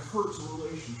that hurts a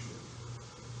relationship,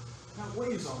 that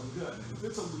weighs on you, doesn't it?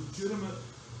 If it's a legitimate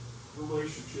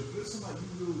relationship, if it's somebody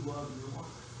you really love in your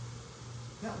life,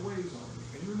 that weighs on you.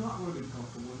 And you're not going to be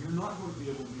comfortable, and you're not going to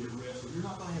be able to be at rest, and you're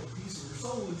not going to have peace in your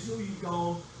soul until you've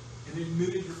gone and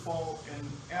admitted your fault and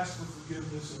asked for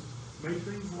forgiveness and made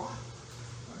things right.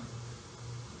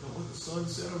 Don't let the sun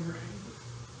set on your anger.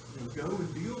 Go and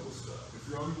deal with stuff. If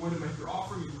you're on your way to make your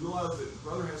offering, you realize that your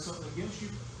brother has something against you,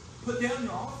 put down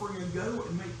your offering and go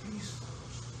and make peace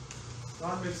first.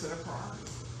 God makes that a priority.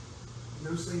 And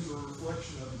those things are a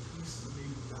reflection of the peace and the need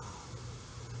of God.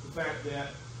 The fact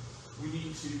that we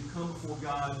need to come before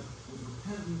God with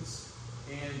repentance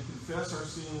and confess our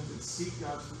sins and seek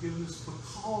God's forgiveness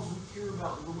because we care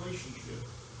about the relationship.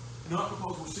 Not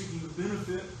because we're seeking the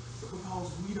benefit, but because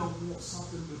we don't want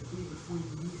something to be between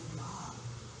me and God.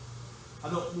 I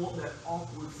don't want that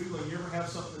awkward feeling. You ever have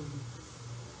something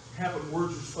happen,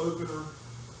 words are spoken, or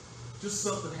just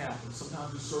something happens,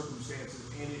 sometimes just circumstances,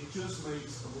 and it just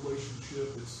makes a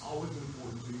relationship that's always been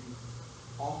important to you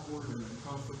awkward and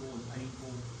uncomfortable and painful.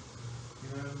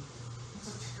 That's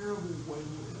a terrible way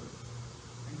to live.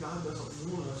 And God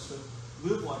doesn't want us to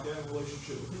live like that in a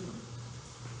relationship with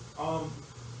Him.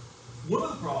 One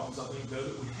of the problems, I think, though,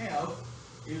 that we have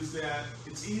is that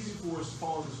it's easy for us to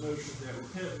fall into this notion that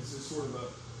repentance is sort of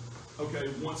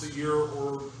once a year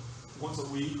or once a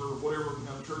week or whatever, we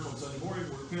come to church on Sunday morning,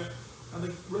 we repent, I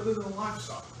think, rather than a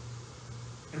lifestyle.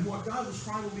 And what God was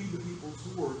trying to lead the people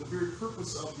toward, the very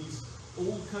purpose of these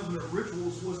Old Covenant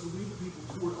rituals, was to lead the people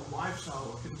toward a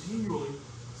lifestyle of continually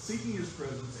seeking His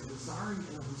presence and desiring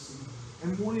intimacy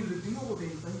and wanting to deal with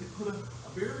anything that put a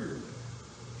barrier there.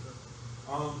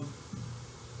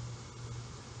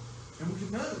 And we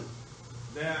can know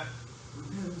that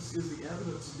repentance is the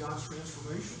evidence of God's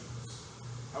transformation in us.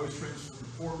 How He's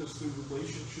transformed us through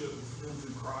relationship with Him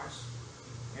through Christ.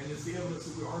 And it's the evidence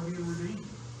that we are being redeemed.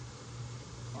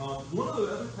 One of the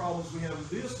other problems we have is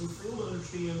this: we fail to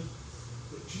understand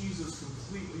that Jesus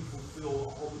completely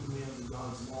fulfilled all the demands of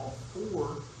God's law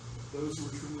for those who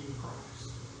are truly in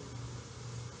Christ.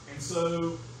 And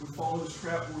so we fall into this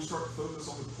trap where we start to focus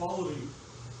on the quality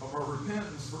of our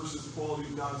repentance versus the quality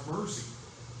of God's mercy.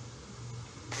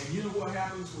 And you know what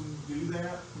happens when you do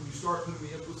that? When you start putting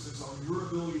the emphasis on your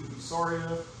ability to be sorry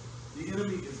enough, the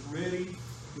enemy is ready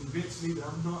to convince me that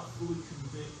I'm not fully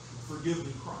forgiven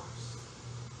in Christ.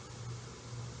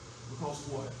 Because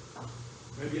what?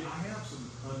 Maybe I have some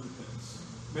unrepentant sin.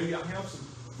 Maybe I have some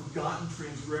forgotten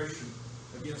transgression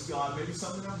against God. Maybe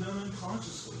something I've done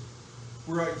unconsciously,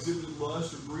 where I exhibited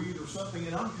lust or greed or something,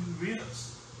 and I'm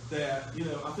convinced that,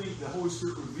 I think the Holy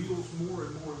Spirit reveals more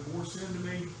and more and more sin to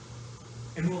me.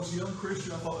 And when I was a young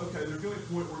Christian, I thought, okay, there's going to be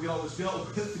a point where we get all this dealt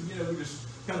with, and, we just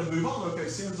kind of move on. Okay,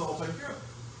 sin's all taken care of.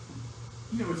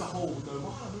 It's a hole with no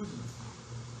bottom, isn't it?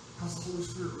 Because the Holy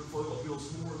Spirit reveals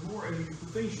more and more, and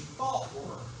the things you thought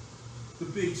were the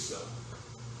big stuff,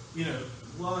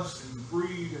 lust and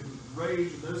greed and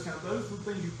rage and those were the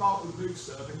things you thought were the big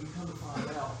stuff, and you come to find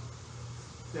out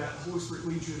that the Holy Spirit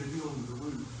leads you to dealing with the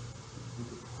root, with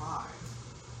the pride,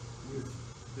 with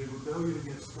the rebellion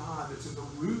against God that's at the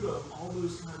root of all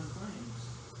those kinds of things.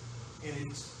 And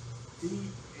it's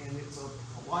deep, and it's a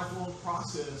lifelong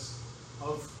process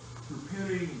of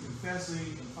repenting and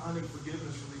confessing and finding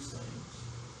forgiveness for these things.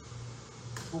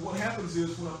 But what happens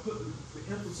is, when I put the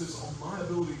emphasis on my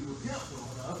ability to repent well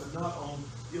enough and not on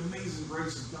the amazing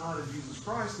grace of God and Jesus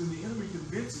Christ, then the enemy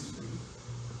convinces me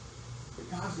that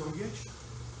God's going to get you.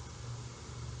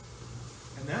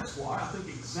 And that's why, I think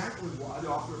exactly why,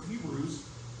 the author of Hebrews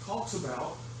talks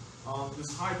about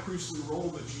this high priestly role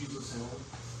that Jesus held.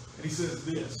 And he says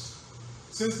this: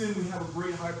 "Since then we have a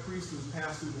great high priest who has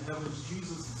passed through the heavens,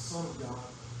 Jesus, the Son of God.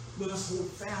 Let us hold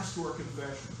fast to our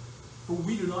confession. For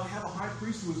we do not have a high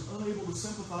priest who is unable to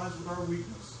sympathize with our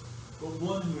weakness, but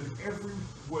one who in every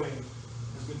way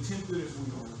has been tempted as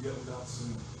we are, yet without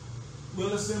sin.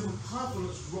 Let us then with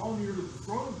confidence draw near to the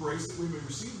throne of grace, that we may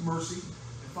receive mercy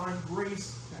and find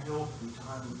grace to help in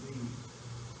time of need."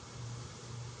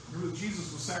 Remember that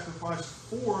Jesus was sacrificed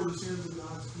for the sins of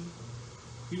God's people.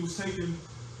 He was taken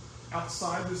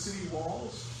outside the city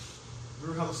walls.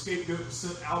 Remember how the scapegoat was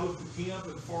sent out of the camp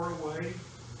and far away?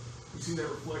 We see that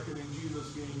reflected in Jesus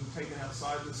being taken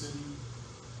outside the city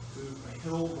to a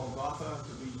hill, Golgotha,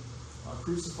 to be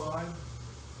crucified.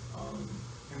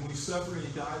 And when he suffered and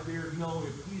he died there, he not only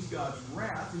appeased God's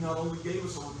wrath, he not only gave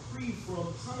us a reprieve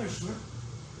from punishment,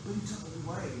 but he took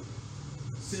away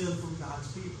sin from God's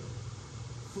people.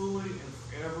 Fully and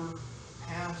forever,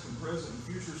 past and present and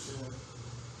future sin.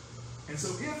 And so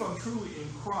if I'm truly in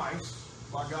Christ,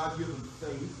 by God-given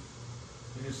faith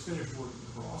in his finished work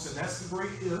at the cross, and that's the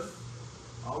great if,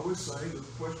 I always say, the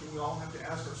question we all have to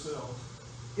ask ourselves,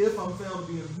 if I'm found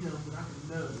to be in him, then I can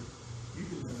know, you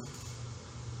can know,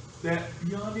 that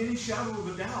beyond any shadow of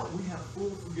a doubt, we have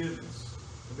full forgiveness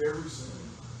of every sin.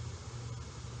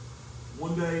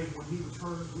 One day, when he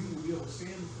returns, we will be able to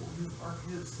stand before him, our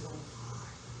heads held high.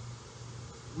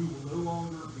 We will no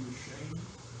longer be ashamed.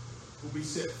 We'll be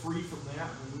set free from that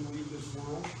when we leave this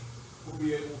world. We'll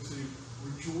be able to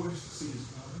rejoice to see his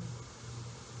coming.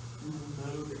 We will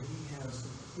know that he has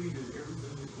completed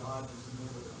everything that God has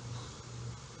demanded of us.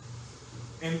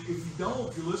 And if you don't,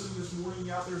 if you're listening this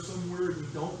morning out there somewhere and you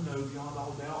don't know beyond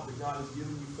all doubt that God has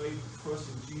given you faith and trust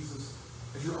in Jesus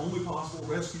as your only possible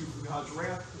rescue from God's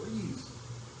wrath, please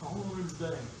call on him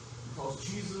today. Because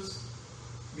Jesus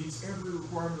meets every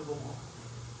requirement of the law.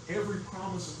 Every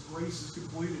promise of grace is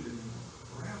completed in him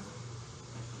forever.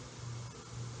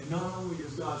 And not only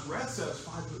is God's wrath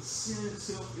satisfied, but sin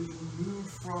itself is removed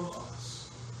from us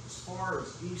as far as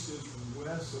east is from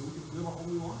west, so we can live a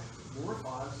holy life. It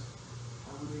glorifies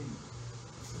our Redeemer.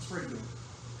 Let's pray together.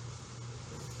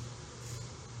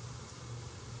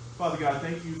 Father God,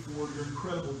 thank you for your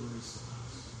incredible grace to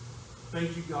us.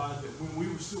 Thank you, God, that when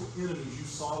we were still enemies, you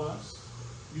sought us,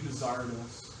 you desired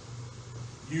us.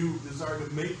 You desire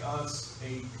to make us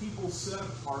a people set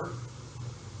apart,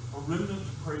 a remnant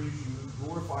to praise you and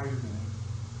glorify your name.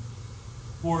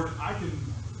 Lord, I can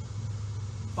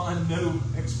find no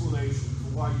explanation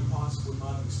for why you possibly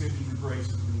not have extended your grace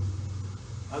to me,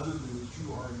 other than that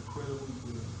you are incredibly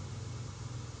good.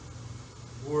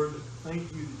 Lord, thank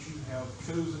you that you have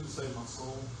chosen to save my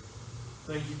soul.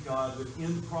 Thank you, God, that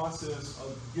in the process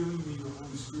of giving me your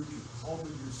Holy Spirit, you called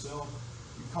me to yourself.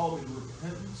 You called me to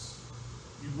repentance.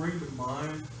 You bring to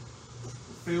mind the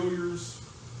failures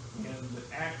and the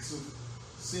acts of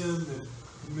sin that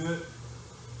I commit.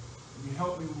 And you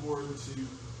help me, Lord, to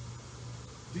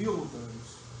deal with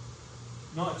those.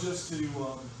 Not just to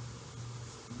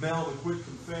mouth a quick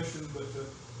confession, but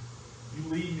you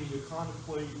lead me to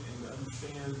contemplate and to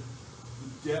understand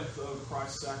the depth of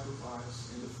Christ's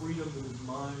sacrifice and the freedom that is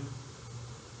mine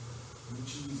in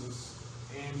Jesus.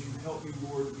 And you help me,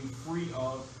 Lord, to be free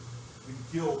of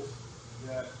the guilt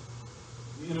that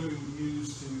the enemy would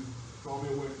use to draw me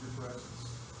away from your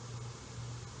presence.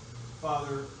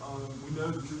 Father, we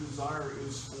know that your desire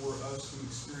is for us to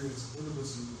experience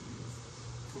intimacy with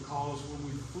you. Because when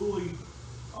we fully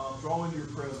draw into your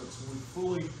presence, when we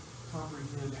fully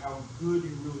comprehend how good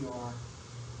you really are,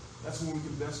 that's when we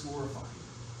can best glorify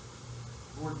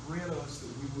you. Lord, grant us that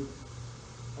we would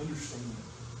understand.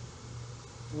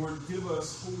 Lord, give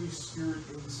us Holy Spirit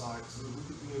insight so that we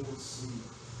could be able to see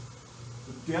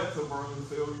the depth of our own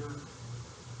failure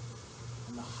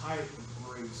and the height of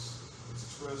grace that's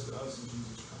expressed to us in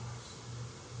Jesus Christ.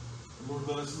 And Lord,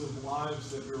 let us live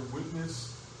lives that bear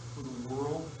witness for the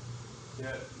world,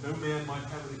 that no man might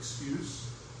have an excuse.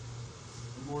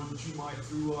 And Lord, that you might,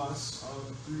 through us,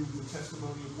 through the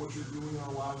testimony of what you're doing in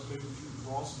our lives, maybe that you would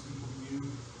draw some people to you,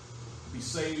 to be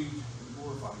saved and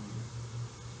glorify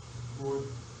you. Lord,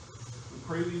 we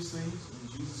pray these things in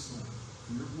Jesus' name,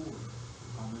 for your glory.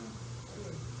 Amen.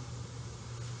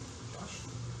 Josh.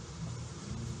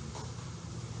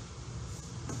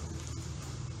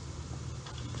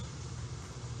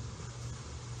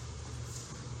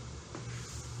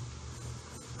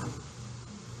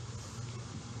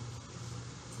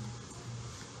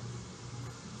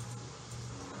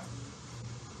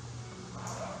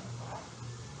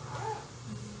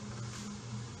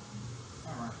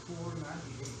 All right,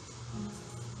 498.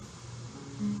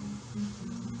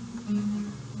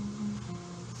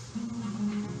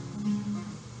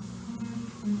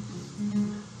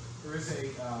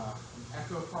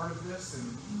 of this, and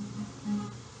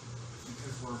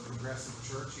because we're a progressive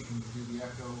church, you can do the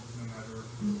echo no matter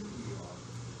who you are.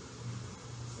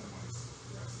 Some ways,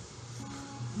 progressive.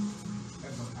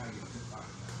 Depends on how you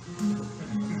define that.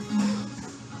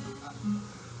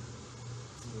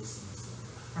 Listen to this.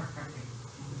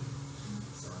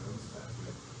 Sorry, that was bad.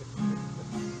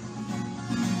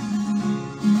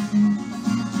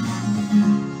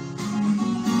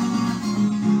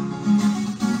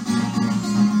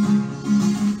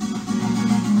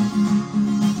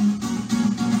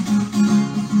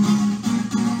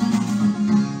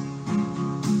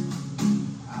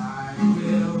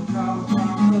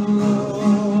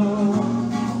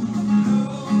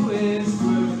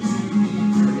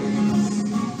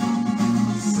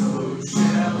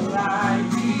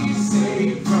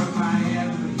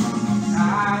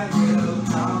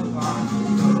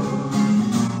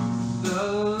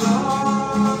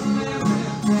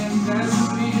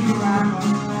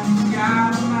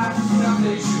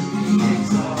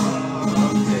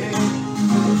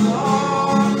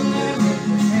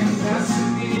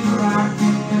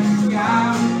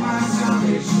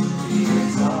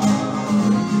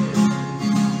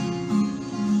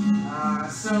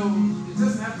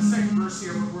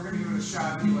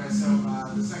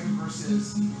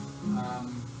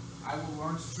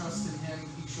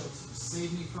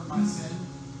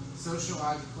 So shall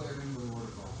I declare him the Lord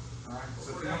of all. Alright? So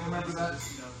if you don't remember that,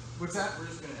 what's that? We're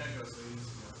just going to echo, so he's,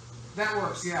 that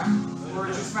works, yeah. Or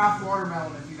just mouth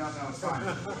watermelon if you don't know, it's fine.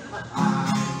 I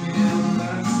will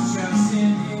learn to trust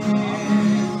in him.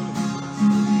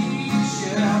 He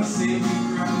shall save me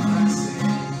from my sin.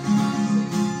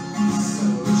 So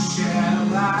shall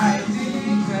I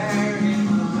declare him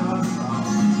the Lord of all.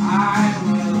 I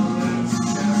will learn to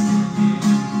trust in him.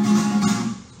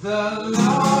 The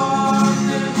Lord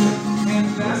liveth, and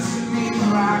blessed be the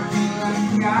rock,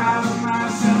 and God of my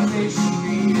salvation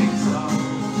be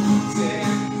exalted.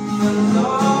 The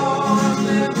Lord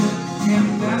liveth, and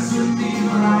blessed be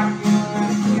the rock,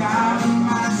 and God of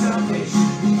my salvation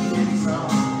be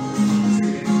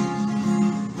exalted.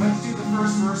 Let's do the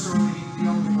first verse, or the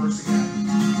only verse again.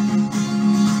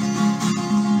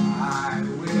 I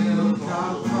will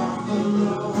call upon the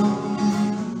Lord,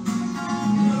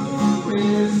 who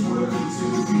is worthy to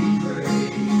be praised.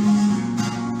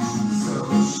 So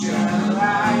shall I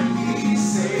be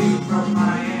saved from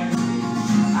my enemies.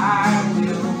 I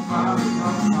will follow the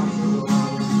Lord.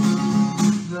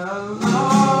 The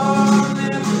Lord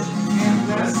liveth, and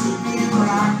blessed be the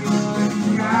rock, and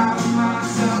God of my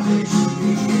salvation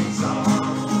be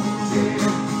exalted.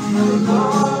 The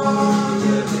Lord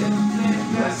liveth, and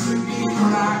blessed be the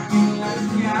rock, and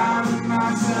God of my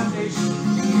salvation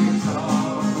be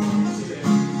exalted.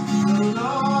 The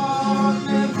Lord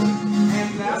liveth, and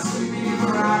blessed be the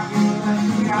rock,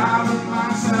 and God of my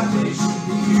salvation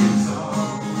be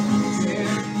exalted.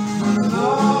 The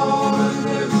Lord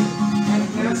liveth, and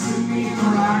blessed be the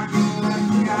rock,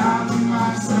 and God of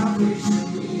my salvation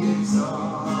be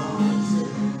exalted.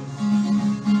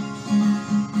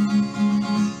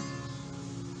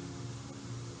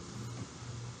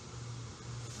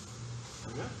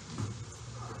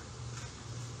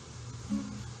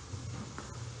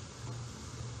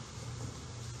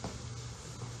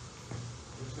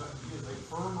 He is a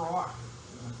firm rock,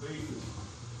 and our faith is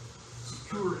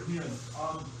secure in him.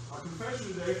 Our confession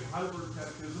today from Heidelberg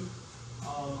Catechism,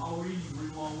 I'll read, you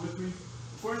read along with me.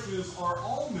 The question is, are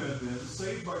all men then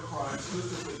saved by Christ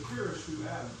just as they perished through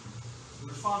Adam? The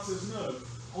response is no.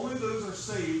 Only those are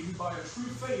saved who by a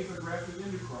true faith are grafted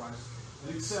into Christ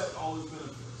and accept all his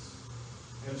benefits.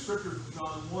 And Scripture,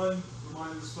 John 1,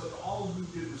 reminds us, but to all who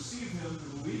did receive him,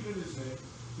 who believed in his name,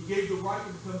 he gave the right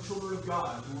to become children of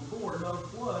God, who were born not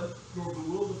of blood, nor of the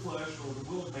will of the flesh, nor of the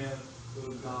will of man, but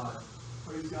of God.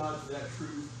 Praise God for that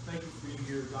truth. Thank you for being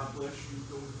here. God bless you.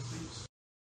 Go with the seats.